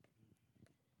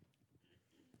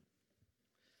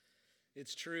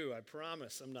It's true. I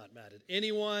promise I'm not mad at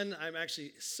anyone. I'm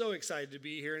actually so excited to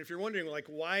be here. And if you're wondering,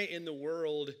 why in the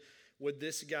world would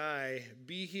this guy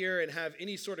be here and have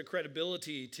any sort of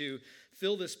credibility to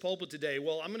fill this pulpit today?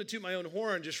 Well, I'm going to toot my own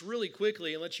horn just really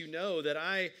quickly and let you know that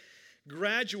I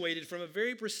graduated from a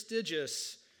very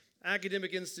prestigious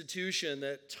academic institution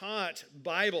that taught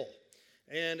Bible.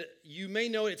 And you may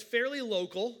know it's fairly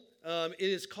local. It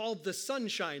is called the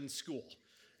Sunshine School.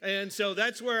 And so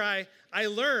that's where I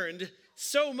learned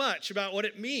so much about what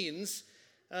it means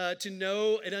to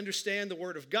know and understand the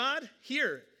Word of God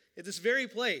here at this very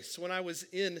place when I was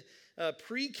in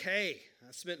pre-K.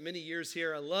 I spent many years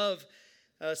here. I love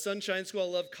Sunshine School. I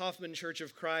love Kaufman Church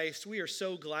of Christ. We are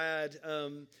so glad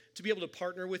to be able to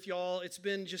partner with y'all. It's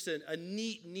been just a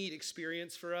neat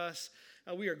experience for us.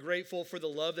 We are grateful for the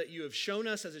love that you have shown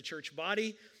us as a church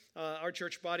body. Our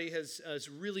church body has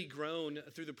really grown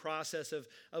through the process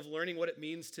of learning what it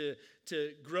means to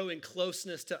grow in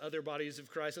closeness to other bodies of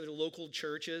Christ, other local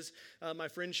churches. My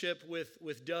friendship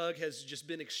with Doug has just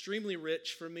been extremely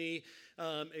rich for me,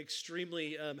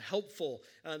 extremely helpful.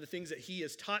 The things that he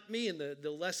has taught me and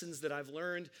the lessons that I've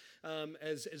learned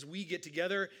as we get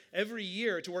together every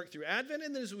year to work through Advent,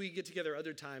 and then as we get together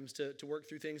other times to work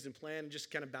through things and plan and just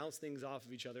kind of bounce things off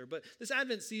of each other. But this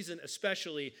Advent season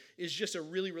especially is just a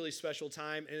really special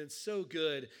time, and it's so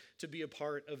good to be a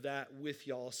part of that with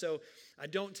y'all. So I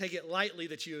don't take it lightly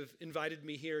that you have invited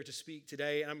me here to speak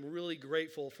today. I'm really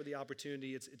grateful for the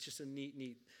opportunity. It's just a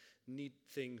neat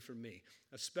thing for me,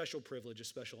 a special privilege, a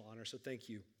special honor. So thank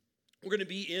you. We're going to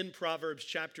be in Proverbs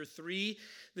chapter 3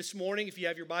 this morning. If you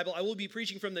have your Bible, I will be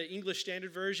preaching from the English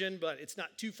Standard Version, but it's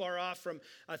not too far off from,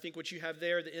 I think, what you have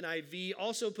there, the NIV.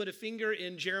 Also put a finger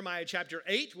in Jeremiah chapter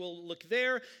 8. We'll look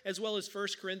there, as well as 1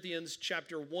 Corinthians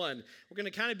chapter 1. We're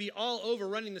going to kind of be all over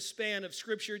running the span of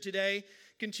Scripture today,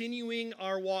 continuing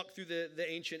our walk through the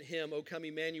ancient hymn, O Come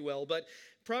Emmanuel. But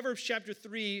Proverbs chapter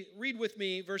 3, read with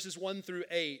me verses 1 through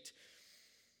 8.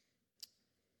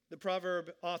 The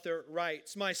proverb author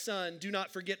writes, "My son, do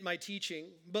not forget my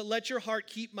teaching, but let your heart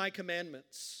keep my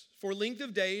commandments. For length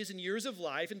of days and years of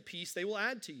life and peace they will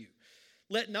add to you.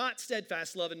 Let not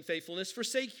steadfast love and faithfulness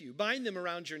forsake you. Bind them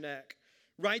around your neck.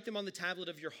 Write them on the tablet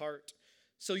of your heart,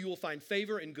 so you will find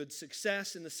favor and good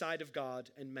success in the sight of God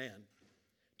and man.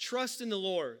 Trust in the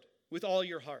Lord with all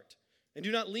your heart, and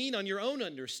do not lean on your own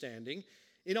understanding.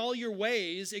 In all your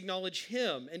ways acknowledge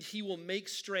him, and he will make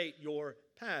straight your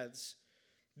paths.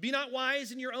 Be not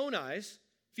wise in your own eyes.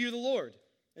 Fear the Lord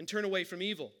and turn away from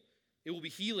evil. It will be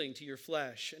healing to your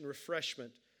flesh and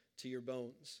refreshment to your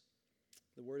bones."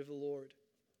 The word of the Lord.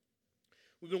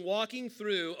 We've been walking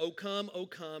through O Come,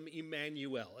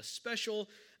 Emmanuel, a special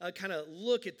kind of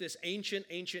look at this ancient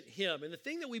hymn. And the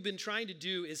thing that we've been trying to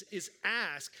do is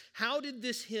ask, how did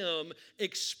this hymn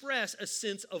express a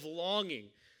sense of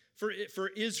longing for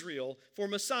Israel, for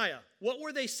Messiah? What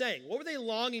were they saying? What were they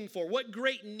longing for? What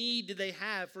great need did they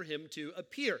have for him to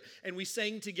appear? And we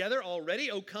sang together already,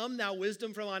 O come thou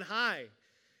wisdom from on high,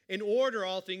 and order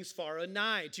all things far and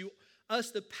nigh. To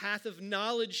us the path of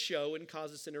knowledge show and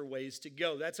cause us in our ways to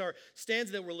go. That's our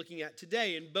stanza that we're looking at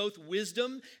today. And both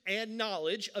wisdom and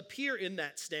knowledge appear in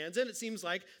that stanza. And it seems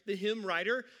like the hymn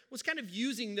writer was kind of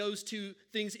using those two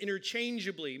things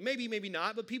interchangeably. Maybe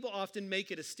not, but people often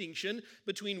make a distinction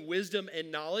between wisdom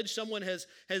and knowledge. Someone has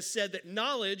said that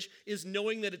knowledge is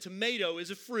knowing that a tomato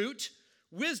is a fruit.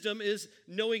 Wisdom is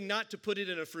knowing not to put it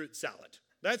in a fruit salad.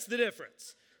 That's the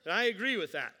difference. And I agree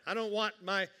with that. I don't want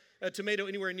my tomato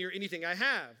anywhere near anything I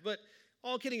have. But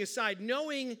all kidding aside,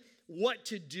 knowing what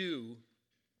to do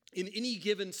in any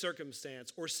given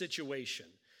circumstance or situation,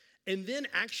 and then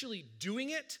actually doing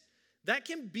it, that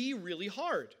can be really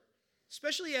hard,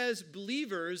 especially as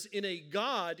believers in a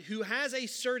God who has a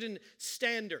certain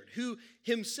standard, who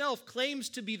himself claims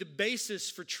to be the basis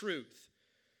for truth.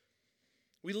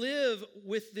 We live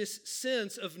with this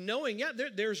sense of knowing,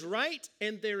 there's right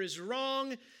and there is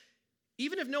wrong.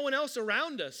 Even if no one else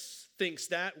around us thinks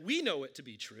that, we know it to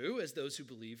be true as those who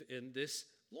believe in this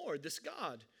Lord, this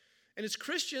God. And as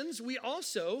Christians, we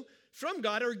also, from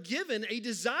God, are given a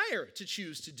desire to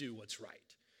choose to do what's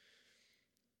right.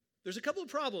 There's a couple of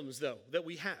problems, though, that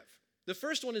we have. The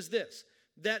first one is this,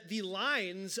 that the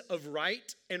lines of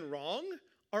right and wrong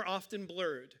are often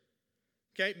blurred.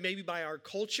 Okay, maybe by our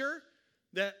culture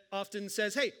that often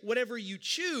says, hey, whatever you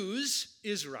choose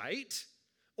is right.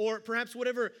 Or perhaps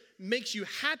whatever makes you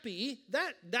happy,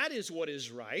 that is what is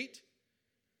right.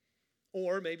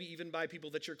 Or maybe even by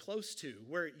people that you're close to,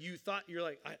 where you're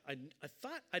like, I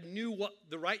thought I knew what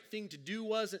the right thing to do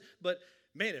was, but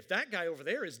man, if that guy over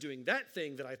there is doing that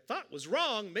thing that I thought was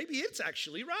wrong, maybe it's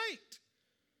actually right.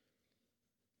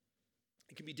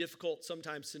 It can be difficult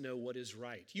sometimes to know what is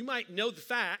right. You might know the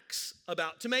facts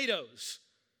about tomatoes,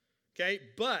 okay?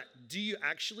 But do you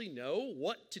actually know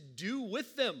what to do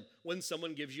with them when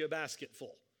someone gives you a basket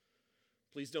full?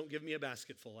 Please don't give me a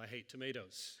basket full. I hate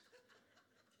tomatoes.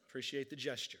 Appreciate the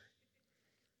gesture.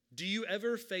 Do you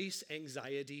ever face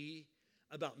anxiety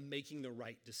about making the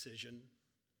right decision?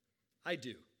 I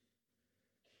do.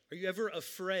 Are you ever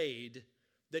afraid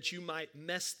that you might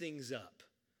mess things up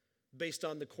based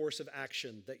on the course of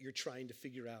action that you're trying to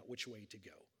figure out which way to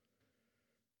go?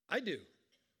 I do.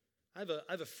 I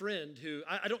have a friend who,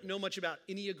 I don't know much about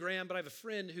Enneagram, but I have a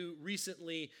friend who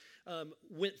recently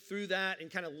went through that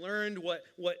and kind of learned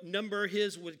what number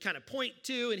his would kind of point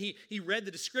to, and he read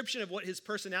the description of what his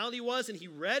personality was, and he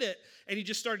read it, and he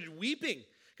just started weeping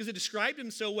because it described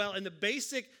him so well, and the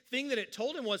basic thing that it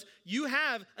told him was, you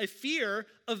have a fear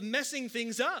of messing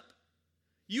things up.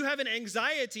 You have an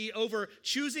anxiety over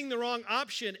choosing the wrong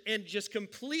option and just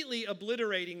completely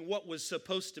obliterating what was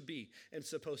supposed to be and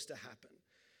supposed to happen.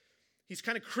 He's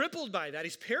kind of crippled by that.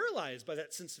 He's paralyzed by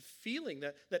that sense of feeling,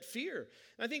 that fear.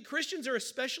 And I think Christians are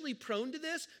especially prone to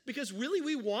this because really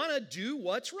we want to do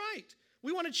what's right.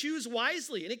 We want to choose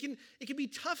wisely. And it can be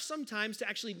tough sometimes to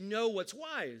actually know what's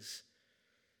wise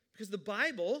because the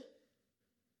Bible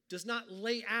does not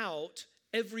lay out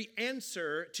every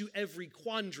answer to every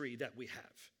quandary that we have.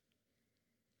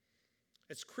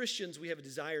 As Christians, we have a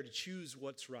desire to choose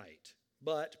what's right.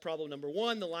 But problem number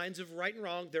one, the lines of right and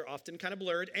wrong, they're often kind of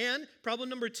blurred. And problem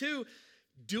number two,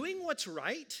 doing what's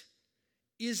right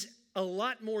is a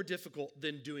lot more difficult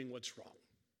than doing what's wrong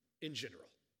in general.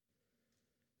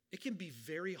 It can be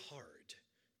very hard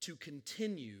to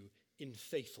continue in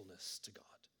faithfulness to God.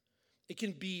 It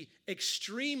can be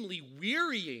extremely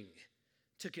wearying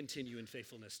to continue in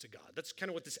faithfulness to God. That's kind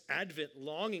of what this Advent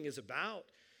longing is about.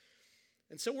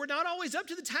 And so we're not always up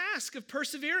to the task of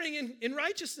persevering in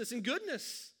righteousness and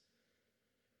goodness.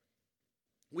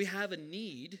 We have a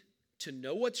need to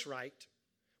know what's right.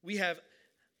 We have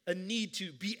a need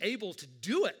to be able to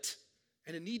do it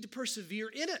and a need to persevere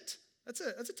in it. That's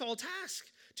a tall task.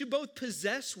 To both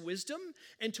possess wisdom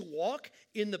and to walk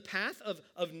in the path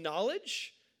of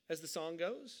knowledge, as the song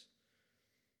goes.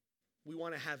 We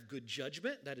want to have good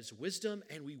judgment, that is wisdom,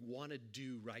 and we want to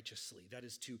do righteously, that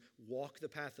is to walk the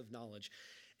path of knowledge.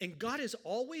 And God has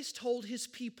always told his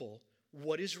people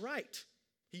what is right.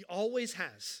 He always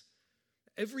has,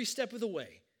 every step of the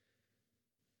way.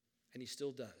 And he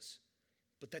still does.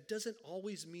 But that doesn't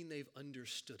always mean they've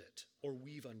understood it or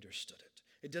we've understood it.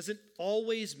 It doesn't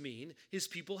always mean his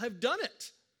people have done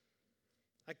it.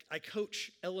 I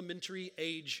coach elementary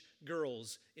age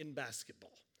girls in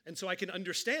basketball. And so I can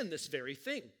understand this very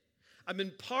thing. I'm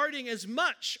imparting as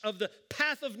much of the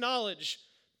path of knowledge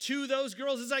to those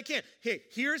girls as I can. Hey,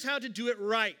 here's how to do it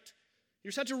right.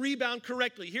 Here's how to rebound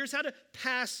correctly. Here's how to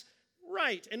pass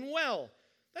right and well.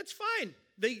 That's fine.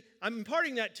 I'm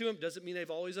imparting that to them. Doesn't mean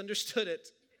they've always understood it.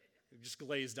 Just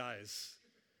glazed eyes.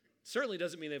 Certainly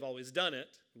doesn't mean they've always done it.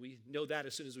 We know that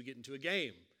as soon as we get into a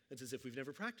game. It's as if we've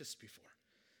never practiced before.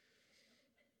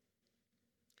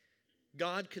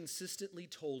 God consistently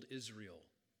told Israel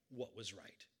what was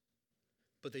right,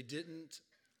 but they didn't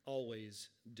always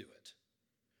do it.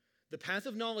 The path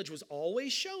of knowledge was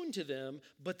always shown to them,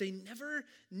 but they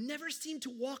never seemed to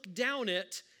walk down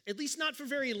it, at least not for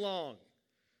very long.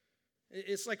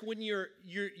 It's like when you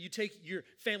take your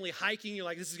family hiking, you're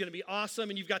like, this is going to be awesome,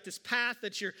 and you've got this path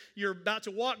that you're about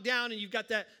to walk down, and you've got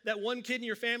that one kid in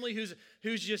your family who's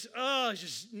just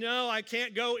no, I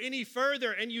can't go any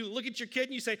further. And you look at your kid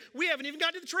and you say, we haven't even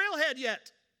gotten to the trailhead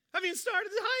yet. I haven't even started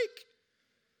the hike.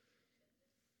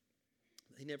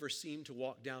 They never seemed to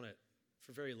walk down it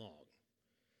for very long.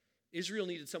 Israel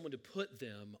needed someone to put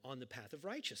them on the path of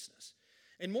righteousness.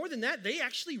 And more than that, they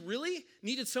actually really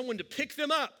needed someone to pick them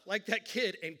up like that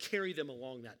kid and carry them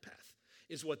along that path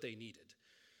is what they needed.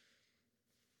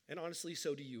 And honestly,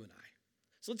 so do you and I.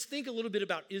 So let's think a little bit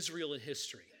about Israel in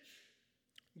history.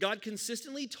 God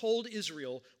consistently told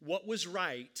Israel what was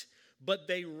right, but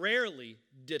they rarely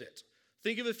did it.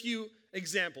 Think of a few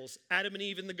examples. Adam and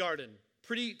Eve in the garden.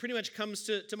 Pretty much comes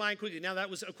to mind quickly. Now that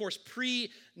was, of course,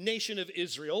 pre-nation of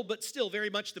Israel, but still very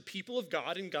much the people of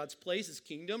God in God's place, his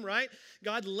kingdom, right?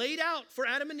 God laid out for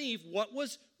Adam and Eve what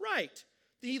was right.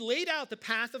 He laid out the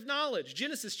path of knowledge.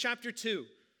 Genesis chapter 2.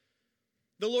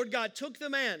 The Lord God took the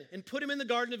man and put him in the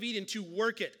Garden of Eden to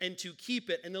work it and to keep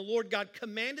it. And the Lord God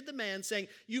commanded the man, saying,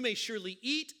 you may surely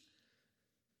eat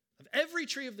of every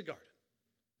tree of the garden.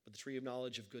 But the tree of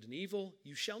knowledge of good and evil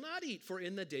you shall not eat, for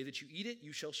in the day that you eat it,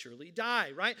 you shall surely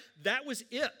die, right? That was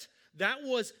it. That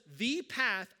was the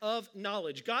path of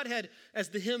knowledge. God had, as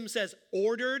the hymn says,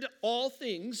 ordered all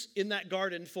things in that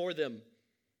garden for them.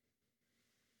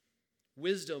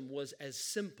 Wisdom was as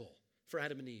simple for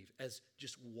Adam and Eve as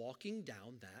just walking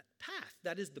down that path.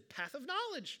 That is the path of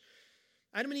knowledge.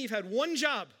 Adam and Eve had one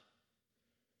job.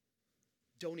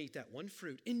 Don't eat that one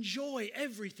fruit. Enjoy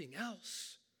everything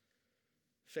else.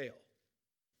 Fail.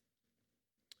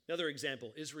 Another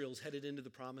example, Israel's headed into the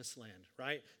promised land,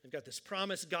 right? They've got this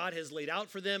promise God has laid out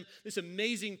for them, this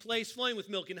amazing place flowing with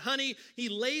milk and honey. He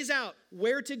lays out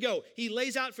where to go. He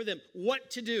lays out for them what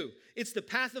to do. It's the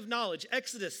path of knowledge.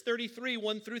 Exodus 33,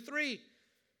 1 through 3.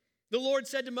 The Lord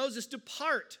said to Moses,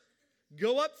 depart,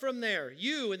 go up from there,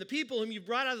 you and the people whom you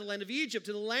brought out of the land of Egypt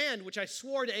to the land which I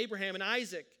swore to Abraham and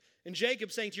Isaac and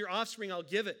Jacob, saying to your offspring, I'll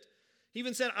give it. He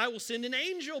even said, I will send an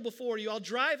angel before you. I'll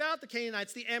drive out the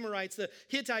Canaanites, the Amorites, the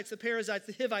Hittites, the Perizzites,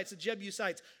 the Hivites, the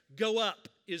Jebusites. Go up,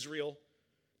 Israel,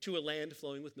 to a land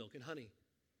flowing with milk and honey.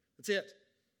 That's it.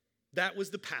 That was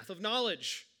the path of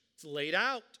knowledge. It's laid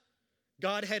out.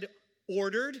 God had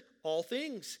ordered all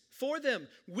things for them.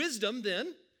 Wisdom,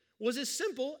 then, was as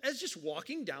simple as just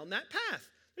walking down that path.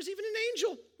 There's even an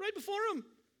angel right before him.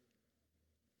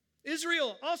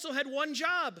 Israel also had one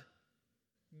job.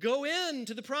 Go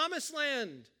into the promised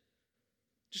land.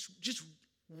 Just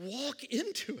walk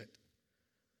into it.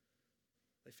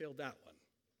 They failed that one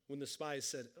when the spies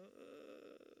said,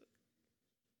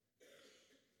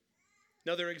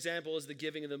 Another example is the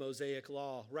giving of the Mosaic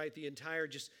law, right? The entire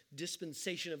just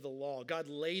dispensation of the law. God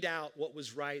laid out what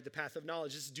was right, the path of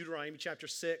knowledge. This is Deuteronomy chapter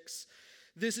 6.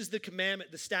 This is the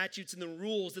commandment, the statutes, and the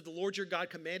rules that the Lord your God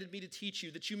commanded me to teach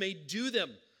you, that you may do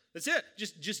them. That's it.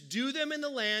 Just do them in the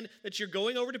land that you're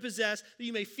going over to possess, that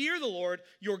you may fear the Lord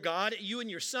your God, you and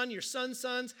your son's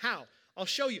sons. How? I'll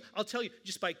show you. I'll tell you.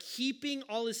 Just by keeping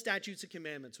all his statutes and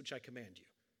commandments, which I command you,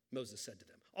 Moses said to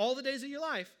them. All the days of your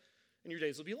life, and your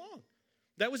days will be long.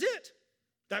 That was it.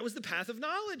 That was the path of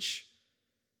knowledge.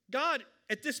 God,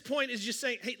 at this point, is just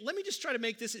saying, hey, let me just try to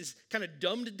make this as kind of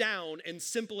dumbed down and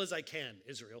simple as I can,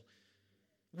 Israel.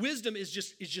 Wisdom is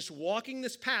just walking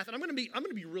this path, and I'm going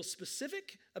to be real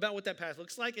specific about what that path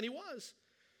looks like, and he was.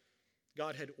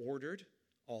 God had ordered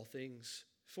all things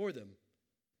for them.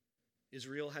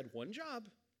 Israel had one job: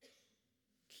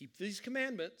 keep these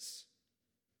commandments.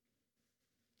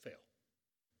 Fail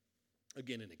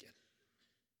again and again.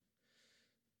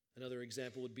 Another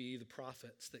example would be the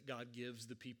prophets that God gives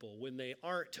the people when they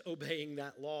aren't obeying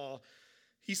that law.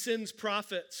 He sends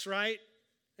prophets, right?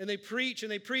 And they preach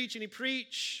and they preach and he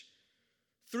preach.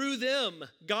 Through them,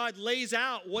 God lays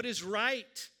out what is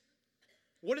right.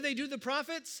 What do they do to the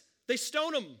prophets? They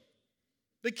stone them.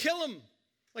 They kill them.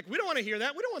 Like, we don't want to hear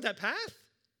that. We don't want that path.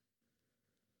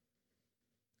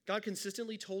 God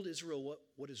consistently told Israel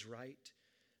what is right,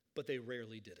 but they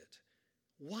rarely did it.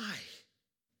 Why?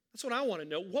 That's what I want to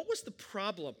know. What was the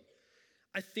problem?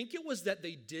 I think it was that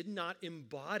they did not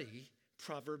embody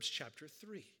Proverbs chapter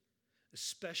 3,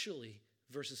 especially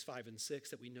verses 5 and 6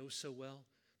 that we know so well,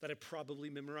 that I probably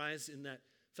memorized in that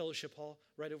fellowship hall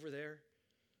right over there,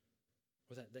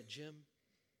 or that gym.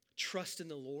 Trust in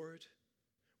the Lord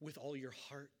with all your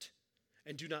heart,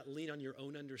 and do not lean on your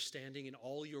own understanding. In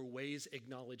all your ways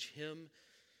acknowledge him,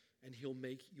 and he'll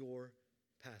make your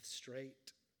path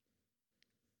straight.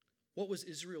 What was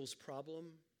Israel's problem?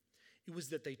 It was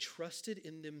that they trusted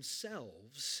in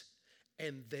themselves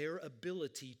and their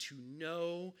ability to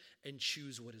know and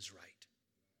choose what is right.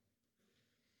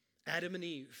 Adam and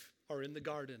Eve are in the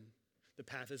garden. The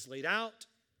path is laid out.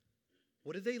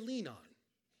 What do they lean on?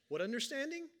 What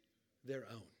understanding? Their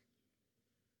own.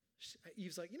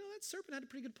 Eve's like, that serpent had a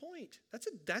pretty good point.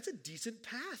 That's a decent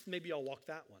path. Maybe I'll walk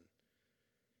that one.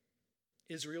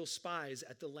 Israel spies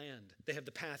at the land. They have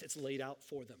the path. It's laid out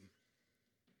for them.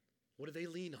 What do they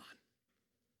lean on?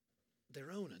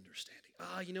 Their own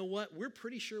understanding. You know what? We're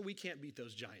pretty sure we can't beat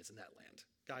those giants in that land.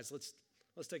 Guys,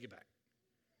 let's take it back.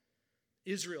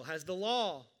 Israel has the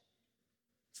law.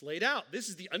 It's laid out. This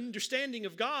is the understanding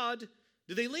of God.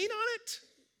 Do they lean on it?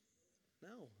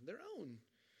 No, their own.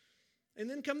 And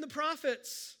then come the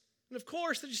prophets. And of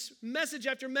course, there's just message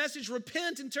after message,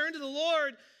 repent and turn to the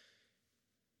Lord.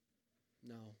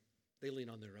 No, they lean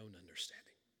on their own understanding.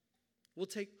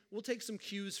 We'll take some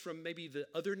cues from maybe the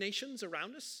other nations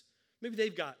around us. Maybe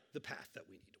they've got the path that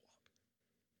we need to walk.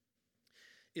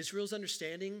 Israel's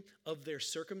understanding of their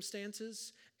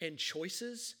circumstances and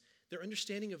choices, their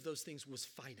understanding of those things was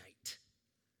finite.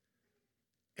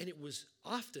 And it was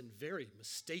often very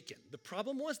mistaken. The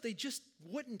problem was they just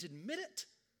wouldn't admit it.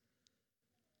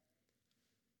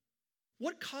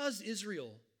 What caused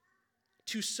Israel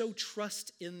to so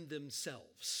trust in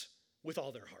themselves with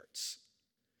all their hearts?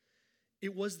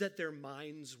 It was that their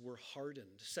minds were hardened.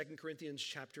 2 Corinthians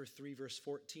chapter 3, verse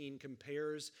 14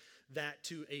 compares that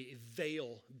to a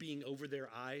veil being over their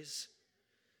eyes.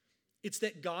 It's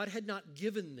that God had not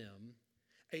given them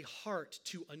a heart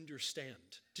to understand,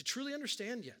 to truly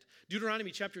understand yet.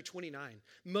 Deuteronomy chapter 29,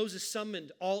 Moses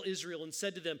summoned all Israel and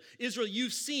said to them, Israel,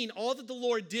 you've seen all that the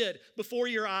Lord did before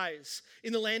your eyes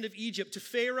in the land of Egypt, to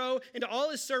Pharaoh and to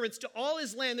all his servants, to all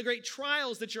his land, the great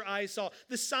trials that your eyes saw,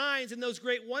 the signs and those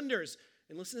great wonders.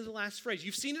 And listen to the last phrase.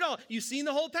 You've seen it all. You've seen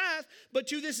the whole path. But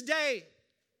to this day,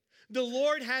 the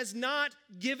Lord has not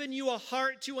given you a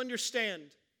heart to understand,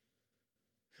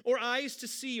 or eyes to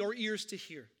see, or ears to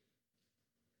hear.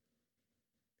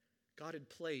 God had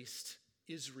placed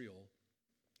Israel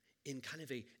in kind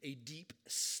of a deep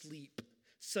sleep,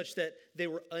 such that they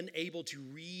were unable to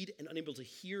read and unable to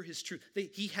hear his truth.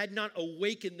 He had not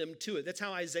awakened them to it. That's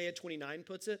how Isaiah 29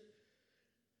 puts it.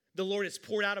 The Lord has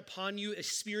poured out upon you a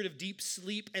spirit of deep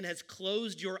sleep and has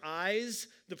closed your eyes,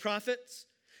 the prophets,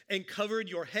 and covered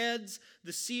your heads,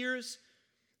 the seers.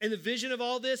 And the vision of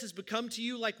all this has become to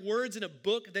you like words in a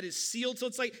book that is sealed. So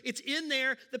it's like it's in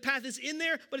there, the path is in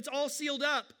there, but it's all sealed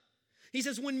up. He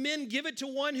says, when men give it to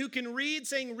one who can read,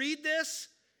 saying, read this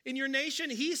in your nation,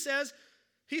 he says,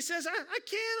 I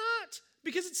cannot,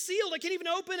 because it's sealed. I can't even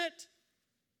open it.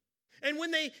 And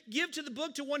when they give to the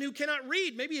book to one who cannot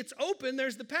read, maybe it's open,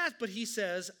 there's the path, but he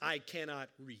says, I cannot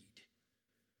read.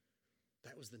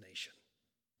 That was the nation.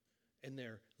 And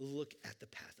their look at the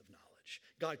path of knowledge.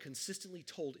 God consistently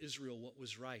told Israel what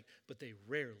was right, but they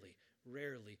rarely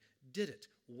did it.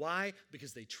 Why?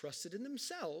 Because they trusted in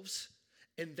themselves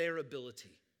and their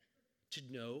ability to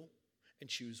know and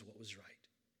choose what was right.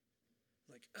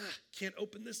 Like, can't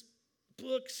open this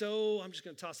book, so I'm just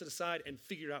going to toss it aside and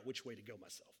figure out which way to go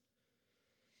myself.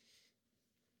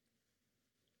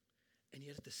 And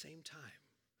yet at the same time,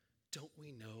 don't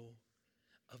we know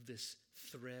of this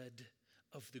thread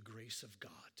of the grace of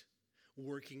God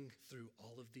working through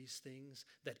all of these things,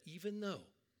 that even though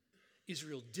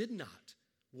Israel did not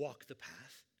walk the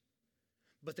path,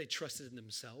 but they trusted in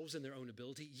themselves and their own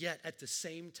ability, yet at the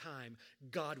same time,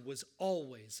 God was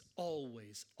always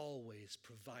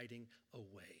providing a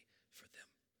way for them.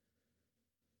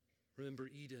 Remember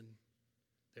Eden.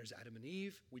 There's Adam and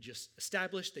Eve. We just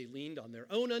established they leaned on their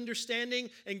own understanding.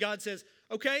 And God says,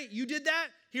 okay, you did that.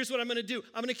 Here's what I'm going to do.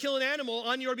 I'm going to kill an animal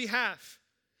on your behalf.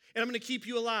 And I'm going to keep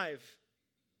you alive.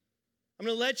 I'm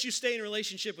going to let you stay in a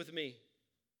relationship with me.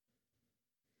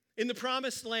 In the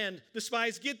promised land, the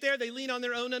spies get there. They lean on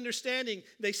their own understanding.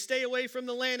 They stay away from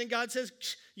the land. And God says,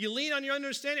 you lean on your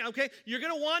understanding. Okay, you're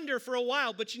going to wander for a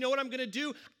while. But you know what I'm going to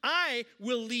do? I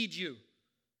will lead you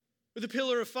with a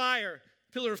pillar of fire,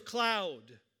 pillar of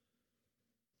cloud.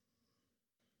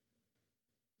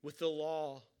 With the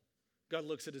law, God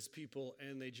looks at his people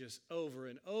and they just over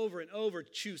and over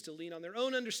choose to lean on their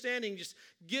own understanding, just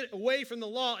get away from the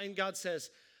law. And God says,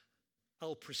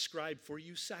 I'll prescribe for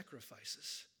you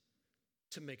sacrifices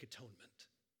to make atonement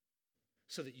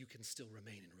so that you can still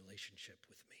remain in relationship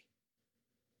with me.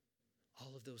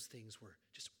 All of those things were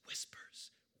just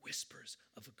whispers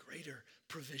of a greater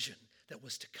provision that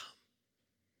was to come.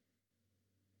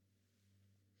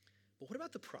 But what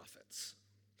about the prophets?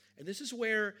 And this is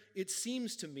where it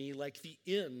seems to me like the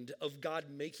end of God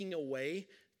making a way,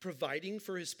 providing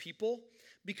for his people.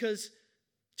 Because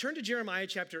turn to Jeremiah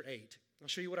chapter 8. I'll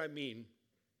show you what I mean.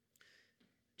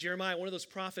 Jeremiah, one of those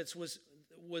prophets, was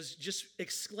just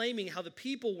exclaiming how the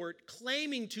people were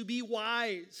claiming to be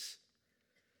wise.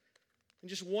 And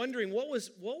just wondering, what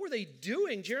were they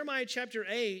doing? Jeremiah chapter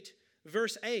 8,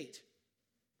 verse 8.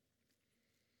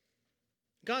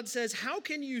 God says, how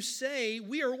can you say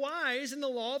we are wise and the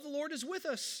law of the Lord is with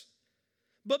us?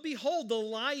 But behold, the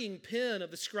lying pen of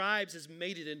the scribes has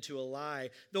made it into a lie.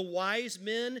 The wise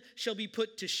men shall be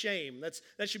put to shame.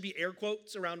 That should be air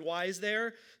quotes around wise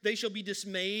there. They shall be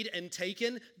dismayed and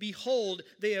taken. Behold,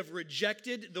 they have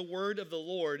rejected the word of the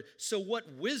Lord. So what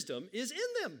wisdom is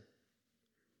in them?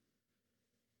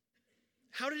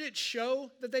 How did it show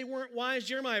that they weren't wise?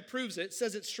 Jeremiah proves it. It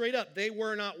says it straight up. They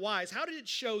were not wise. How did it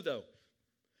show, though?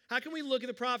 How can we look at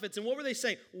the prophets and what were they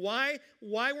saying? Why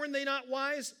weren't they not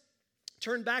wise?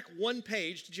 Turn back one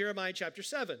page to Jeremiah chapter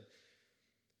 7,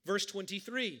 verse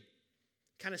 23.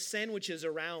 Kind of sandwiches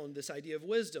around this idea of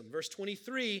wisdom. Verse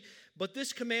 23, but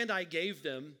this command I gave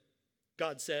them,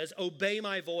 God says, obey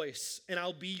my voice and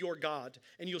I'll be your God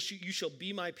and you shall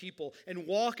be my people and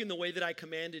walk in the way that I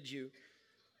commanded you,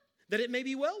 that it may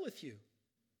be well with you.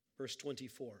 Verse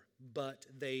 24, but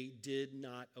they did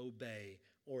not obey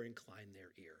or incline their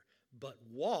ear, but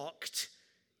walked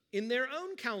in their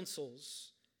own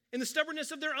counsels, in the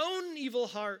stubbornness of their own evil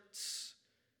hearts,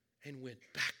 and went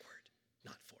backward,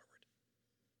 not forward.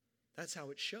 That's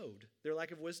how it showed their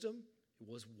lack of wisdom. It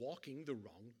was walking the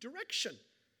wrong direction.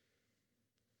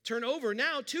 Turn over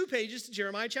now 2 pages to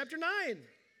Jeremiah chapter 9.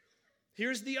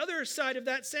 Here's the other side of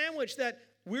that sandwich, that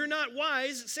we're not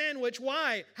wise sandwich.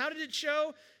 Why? How did it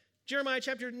show? Jeremiah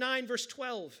chapter 9, verse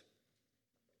 12.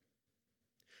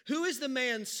 Who is the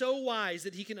man so wise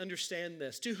that he can understand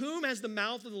this? To whom has the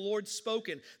mouth of the Lord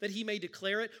spoken that he may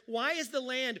declare it? Why is the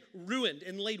land ruined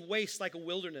and laid waste like a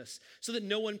wilderness, so that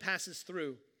no one passes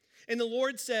through? And the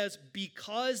Lord says,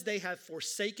 because they have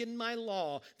forsaken my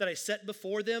law that I set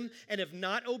before them and have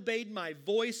not obeyed my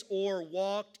voice or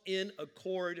walked in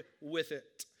accord with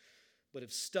it, but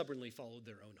have stubbornly followed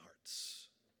their own hearts.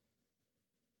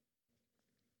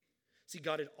 See,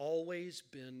 God had always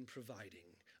been providing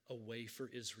a way for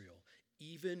Israel,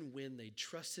 even when they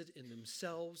trusted in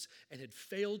themselves and had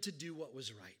failed to do what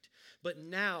was right. But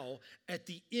now, at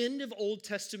the end of Old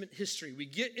Testament history, we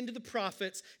get into the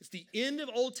prophets, it's the end of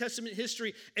Old Testament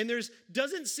history, and there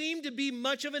doesn't seem to be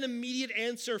much of an immediate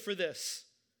answer for this.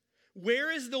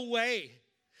 Where is the way?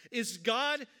 Is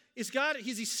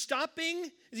he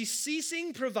stopping? Is he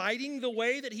ceasing providing the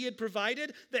way that he had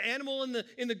provided? The animal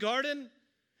in the garden,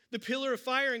 the pillar of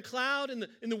fire and cloud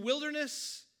in the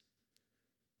wilderness,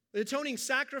 the atoning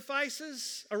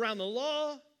sacrifices around the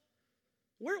law.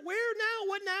 Where now?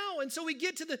 What now? And so we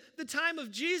get to the time of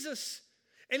Jesus,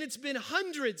 and it's been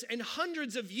hundreds and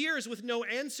hundreds of years with no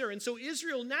answer. And so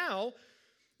Israel now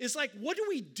is like, what do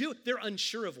we do? They're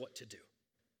unsure of what to do.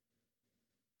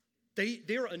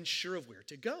 They're unsure of where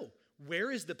to go.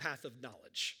 Where is the path of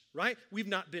knowledge, right? We've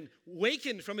not been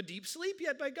wakened from a deep sleep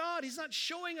yet by God. He's not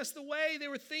showing us the way. They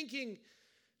were thinking,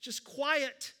 just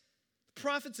quiet. The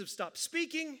prophets have stopped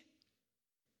speaking.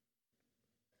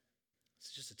 It's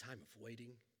just a time of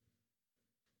waiting.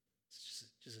 It's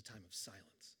just a time of silence.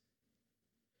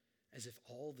 As if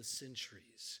all the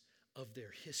centuries of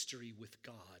their history with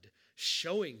God,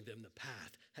 showing them the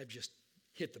path, have just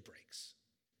hit the brakes.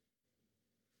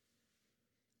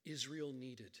 Israel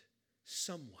needed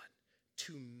someone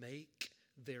to make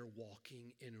their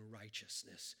walking in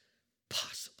righteousness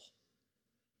possible.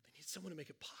 They needed someone to make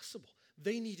it possible.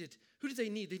 Who did they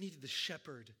need? They needed the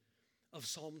shepherd of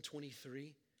Psalm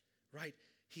 23, right?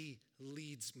 He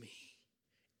leads me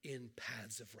in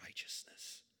paths of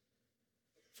righteousness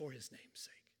for his name's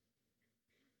sake.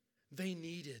 They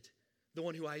needed the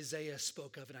one who Isaiah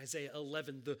spoke of in Isaiah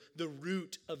 11, the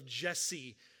root of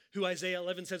Jesse, who Isaiah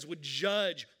 11 says would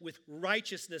judge with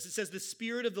righteousness. It says the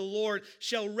Spirit of the Lord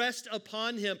shall rest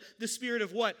upon him. The Spirit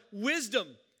of what? Wisdom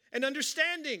and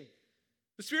understanding.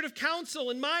 The Spirit of counsel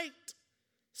and might.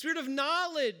 Spirit of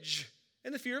knowledge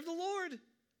and the fear of the Lord.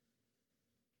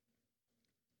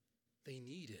 They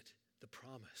needed the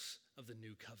promise of the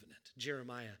new covenant.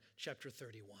 Jeremiah chapter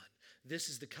 31. This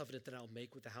is the covenant that I'll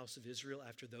make with the house of Israel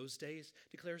after those days,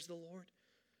 declares the Lord.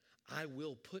 I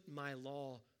will put my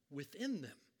law within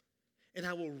them, and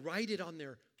I will write it on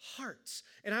their hearts,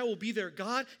 and I will be their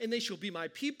God, and they shall be my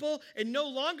people, and no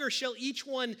longer shall each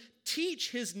one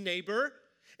teach his neighbor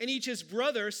and each his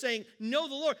brother, saying, know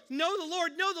the Lord, know the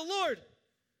Lord, know the Lord.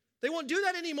 They won't do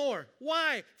that anymore.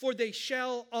 Why? For they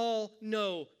shall all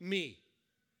know me.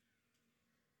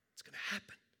 It's going to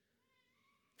happen.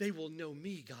 They will know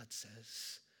me, God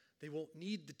says. They won't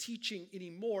need the teaching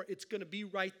anymore. It's going to be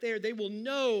right there. They will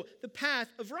know the path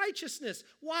of righteousness.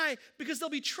 Why? Because they'll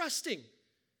be trusting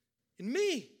in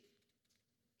me,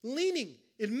 leaning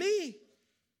in me.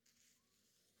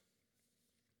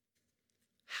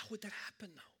 How would that happen,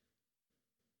 though?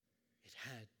 It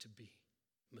had to be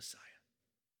Messiah.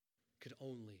 It could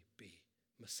only be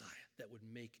Messiah that would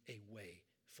make a way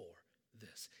for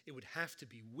this. It would have to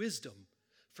be wisdom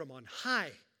from on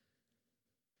high.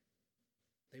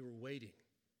 They were waiting.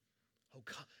 Oh,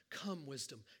 come,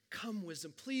 wisdom. Come,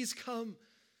 wisdom. Please come.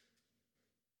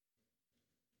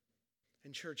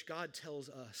 And church, God tells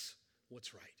us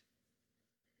what's right.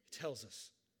 He tells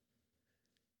us.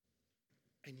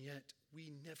 And yet,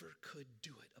 we never could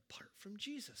do it apart from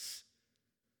Jesus.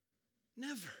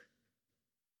 Never.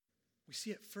 We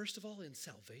see it, first of all, in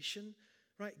salvation,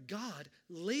 right? God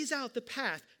lays out the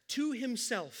path to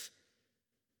himself.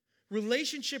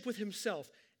 Relationship with himself.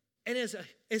 And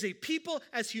as a people,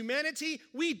 as humanity,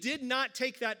 we did not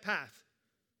take that path.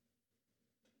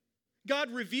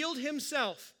 God revealed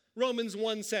himself, Romans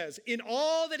 1 says, in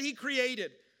all that he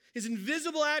created. His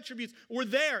invisible attributes were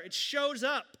there. It shows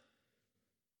up.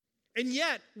 And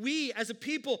yet, we as a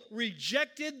people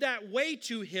rejected that way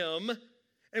to him,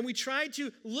 and we tried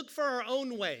to look for our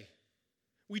own way.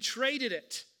 We traded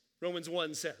it, Romans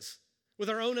 1 says, with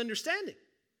our own understanding.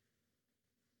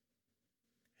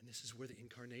 And this is where the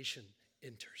incarnation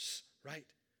enters, right?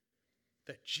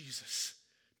 That Jesus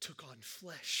took on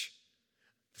flesh,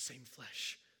 the same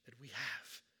flesh that we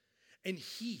have. And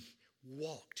he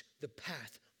walked the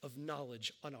path of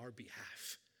knowledge on our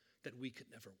behalf that we could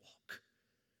never walk.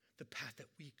 The path that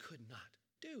we could not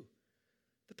do.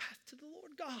 The path to the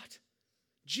Lord God.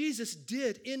 Jesus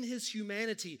did in his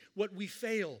humanity what we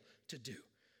fail to do.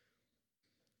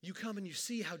 You come and you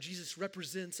see how Jesus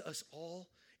represents us all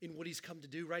in what he's come to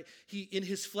do, right? He, in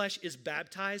his flesh, is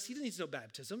baptized. He needs no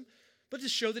baptism, but to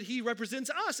show that he represents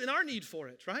us and our need for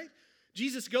it, right?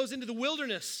 Jesus goes into the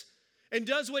wilderness and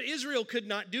does what Israel could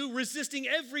not do, resisting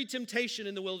every temptation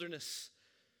in the wilderness.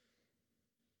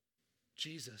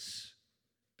 Jesus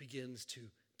begins to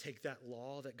take that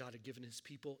law that God had given his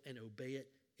people and obey it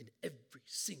in every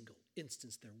single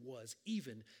instance there was,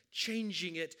 even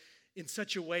changing it in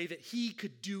such a way that he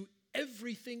could do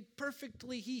everything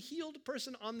perfectly. He healed a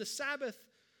person on the Sabbath,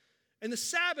 and the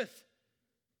Sabbath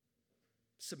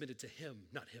submitted to him,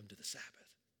 not him to the Sabbath.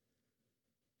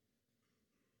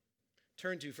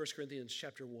 Turn to 1 Corinthians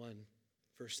chapter 1,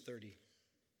 verse 30.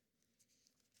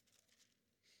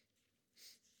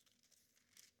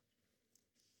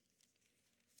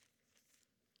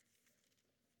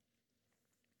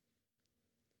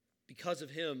 Because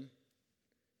of him,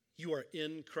 you are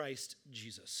in Christ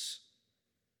Jesus,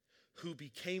 who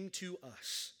became to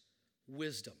us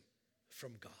wisdom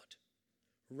from God,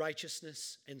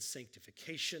 righteousness and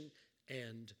sanctification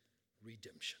and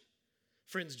redemption.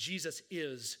 Friends, Jesus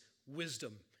is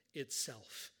wisdom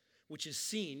itself, which is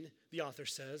seen, the author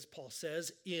says, Paul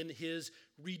says, in his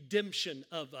redemption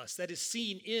of us. That is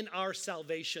seen in our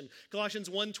salvation. Colossians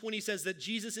 1:20 says that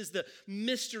Jesus is the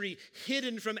mystery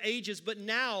hidden from ages, but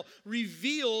now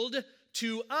revealed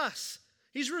to us.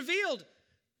 He's revealed.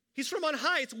 He's from on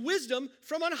high. It's wisdom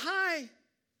from on high.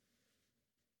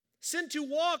 Sent to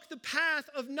walk the path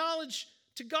of knowledge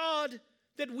to God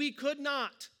that we could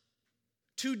not.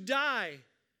 To die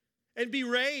and be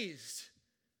raised,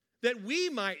 that we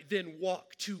might then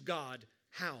walk to God.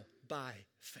 How? By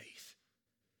faith.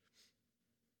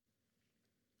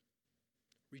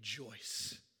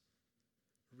 Rejoice.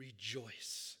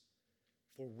 Rejoice,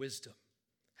 for wisdom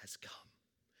has come,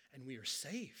 and we are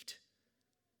saved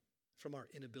from our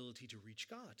inability to reach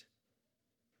God.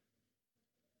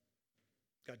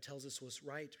 God tells us what's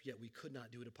right, yet we could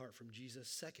not do it apart from Jesus.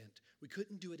 Second, we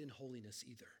couldn't do it in holiness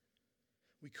either.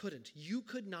 We couldn't. You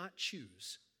could not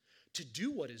choose to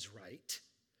do what is right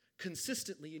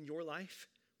consistently in your life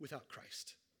without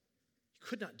Christ. You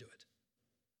could not do it.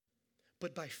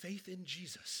 But by faith in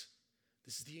Jesus,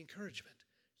 this is the encouragement,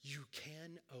 you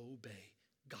can obey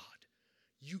God.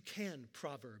 You can,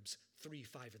 Proverbs 3,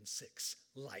 5, and 6,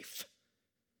 life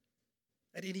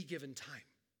at any given time.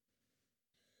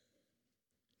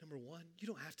 Number one, you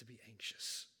don't have to be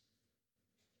anxious,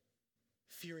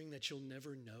 fearing that you'll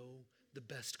never know the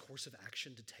best course of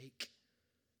action to take.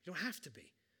 You don't have to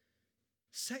be.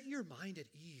 Set your mind at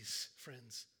ease,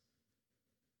 friends.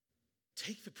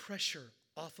 Take the pressure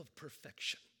off of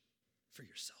perfection for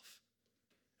yourself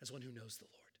as one who knows the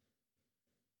Lord.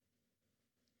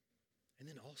 And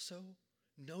then also,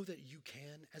 know that you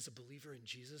can, as a believer in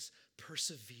Jesus,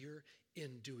 persevere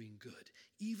in doing good.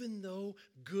 Even though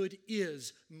good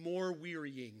is more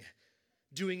wearying,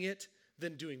 doing it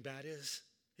than doing bad is.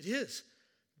 It is.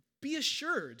 Be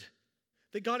assured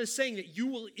that God is saying that you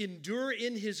will endure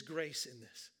in his grace in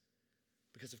this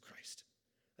because of Christ.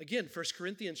 Again, 1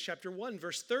 Corinthians chapter 1,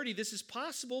 verse 30, this is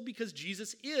possible because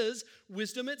Jesus is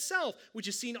wisdom itself, which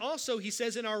is seen also, he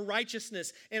says, in our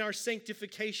righteousness and our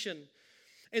sanctification.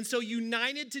 And so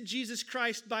united to Jesus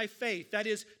Christ by faith, that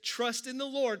is, trust in the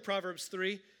Lord, Proverbs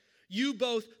 3, you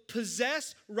both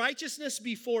possess righteousness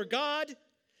before God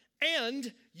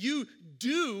and you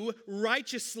do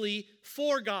righteously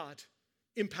for God,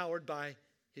 empowered by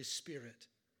his Spirit.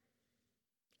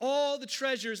 All the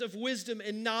treasures of wisdom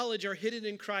and knowledge are hidden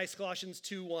in Christ, Colossians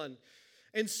 2:1.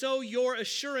 And so your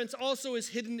assurance also is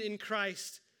hidden in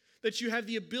Christ, that you have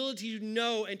the ability to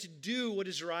know and to do what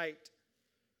is right.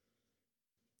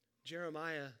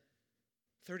 Jeremiah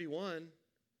 31,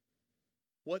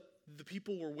 what the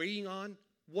people were waiting on,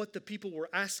 what the people were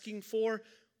asking for.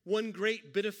 One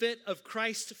great benefit of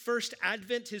Christ's first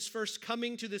advent, his first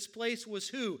coming to this place, was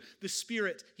who? The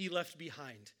Spirit he left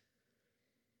behind,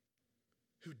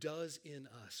 who does in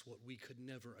us what we could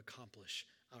never accomplish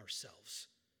ourselves.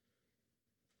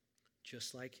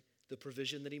 Just like the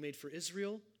provision that he made for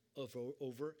Israel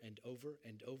over and over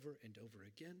and over and over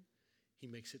again, he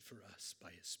makes it for us by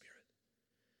his Spirit.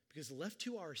 Because left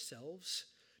to ourselves,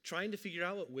 trying to figure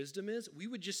out what wisdom is, we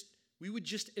would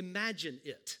just imagine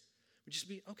it. would just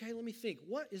be, okay, let me think.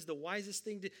 What is the wisest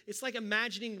thing to... It's like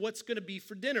imagining what's going to be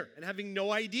for dinner and having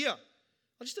no idea.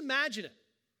 I'll just imagine it.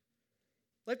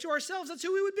 Left to ourselves, that's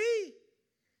who we would be.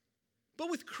 But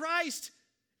with Christ,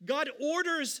 God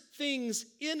orders things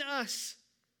in us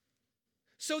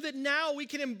so that now we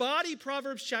can embody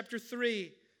Proverbs chapter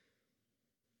 3.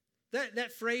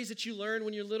 That phrase that you learn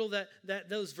when you're little,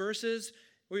 those verses,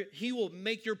 where he will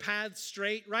make your paths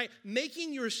straight, right?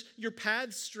 Making your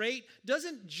paths straight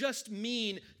doesn't just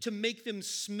mean to make them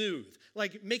smooth,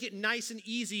 like make it nice and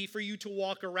easy for you to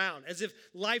walk around, as if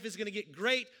life is going to get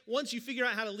great once you figure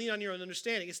out how to lean on your own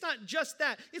understanding. It's not just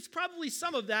that. It's probably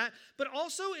some of that, but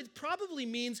also it probably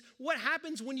means what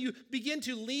happens when you begin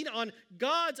to lean on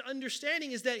God's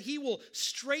understanding is that he will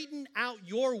straighten out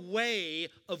your way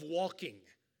of walking.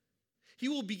 He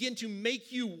will begin to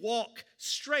make you walk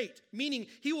straight, meaning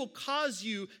he will cause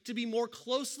you to be more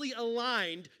closely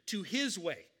aligned to his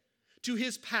way, to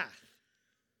his path.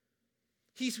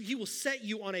 He will set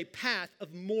you on a path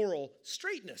of moral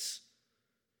straightness.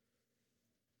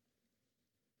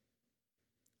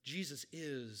 Jesus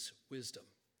is wisdom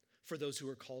for those who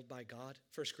are called by God.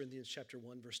 1 Corinthians chapter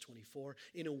 1, verse 24.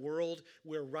 In a world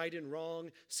where right and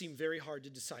wrong seem very hard to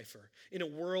decipher. In a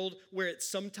world where it's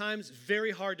sometimes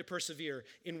very hard to persevere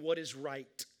in what is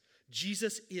right.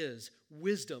 Jesus is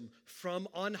wisdom from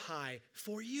on high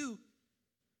for you.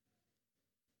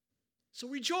 So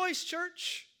rejoice,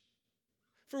 church.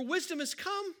 For wisdom has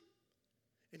come,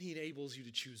 and he enables you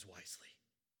to choose wisely.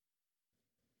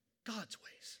 God's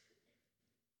ways.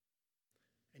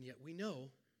 And yet we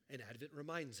know, and Advent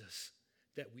reminds us,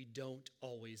 that we don't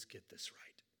always get this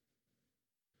right.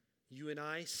 You and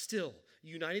I still,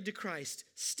 united to Christ,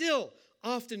 still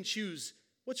often choose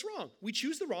what's wrong. We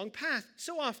choose the wrong path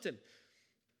so often.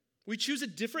 We choose a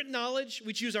different knowledge.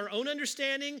 We choose our own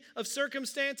understanding of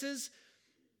circumstances.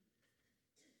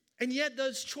 And yet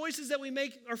those choices that we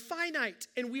make are finite,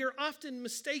 and we are often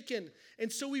mistaken.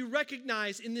 And so we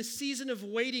recognize in this season of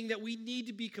waiting that we need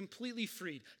to be completely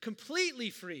freed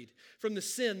from the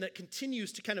sin that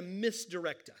continues to kind of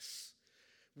misdirect us.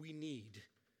 We need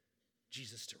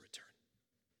Jesus to return.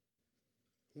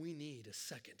 We need a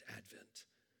second advent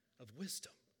of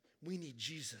wisdom. We need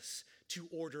Jesus to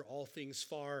order all things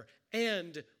far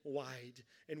and wide.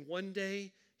 And one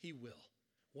day he will.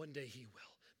 One day he will.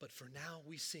 But for now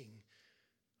we sing,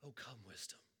 "Oh, come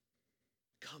wisdom.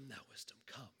 Come thou wisdom,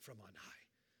 come from on high,"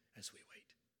 as we wait.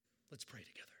 Let's pray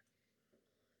together.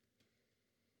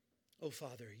 Oh,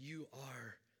 Father, you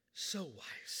are so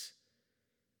wise,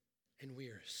 and we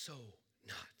are so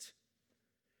not.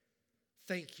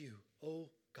 Thank you,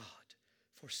 oh God,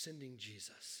 for sending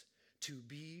Jesus to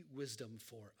be wisdom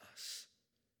for us.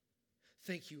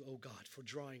 Thank you, oh God, for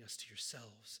drawing us to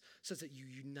yourselves so that you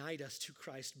unite us to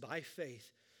Christ by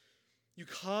faith. You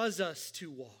cause us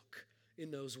to walk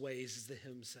in those ways, as the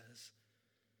hymn says,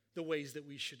 the ways that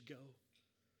we should go.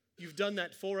 You've done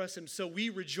that for us, and so we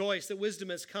rejoice that wisdom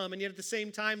has come. And yet at the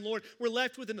same time, Lord, we're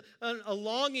left with a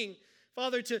longing,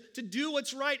 Father, to do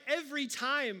what's right every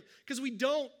time, because we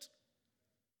don't.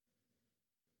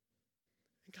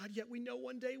 And God, yet we know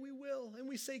one day we will. And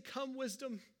we say, "Come,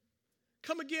 wisdom,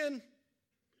 come again.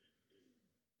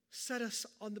 Set us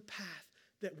on the path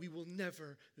that we will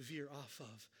never veer off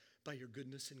of by your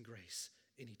goodness and grace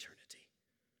in eternity."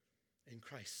 In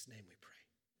Christ's name we pray.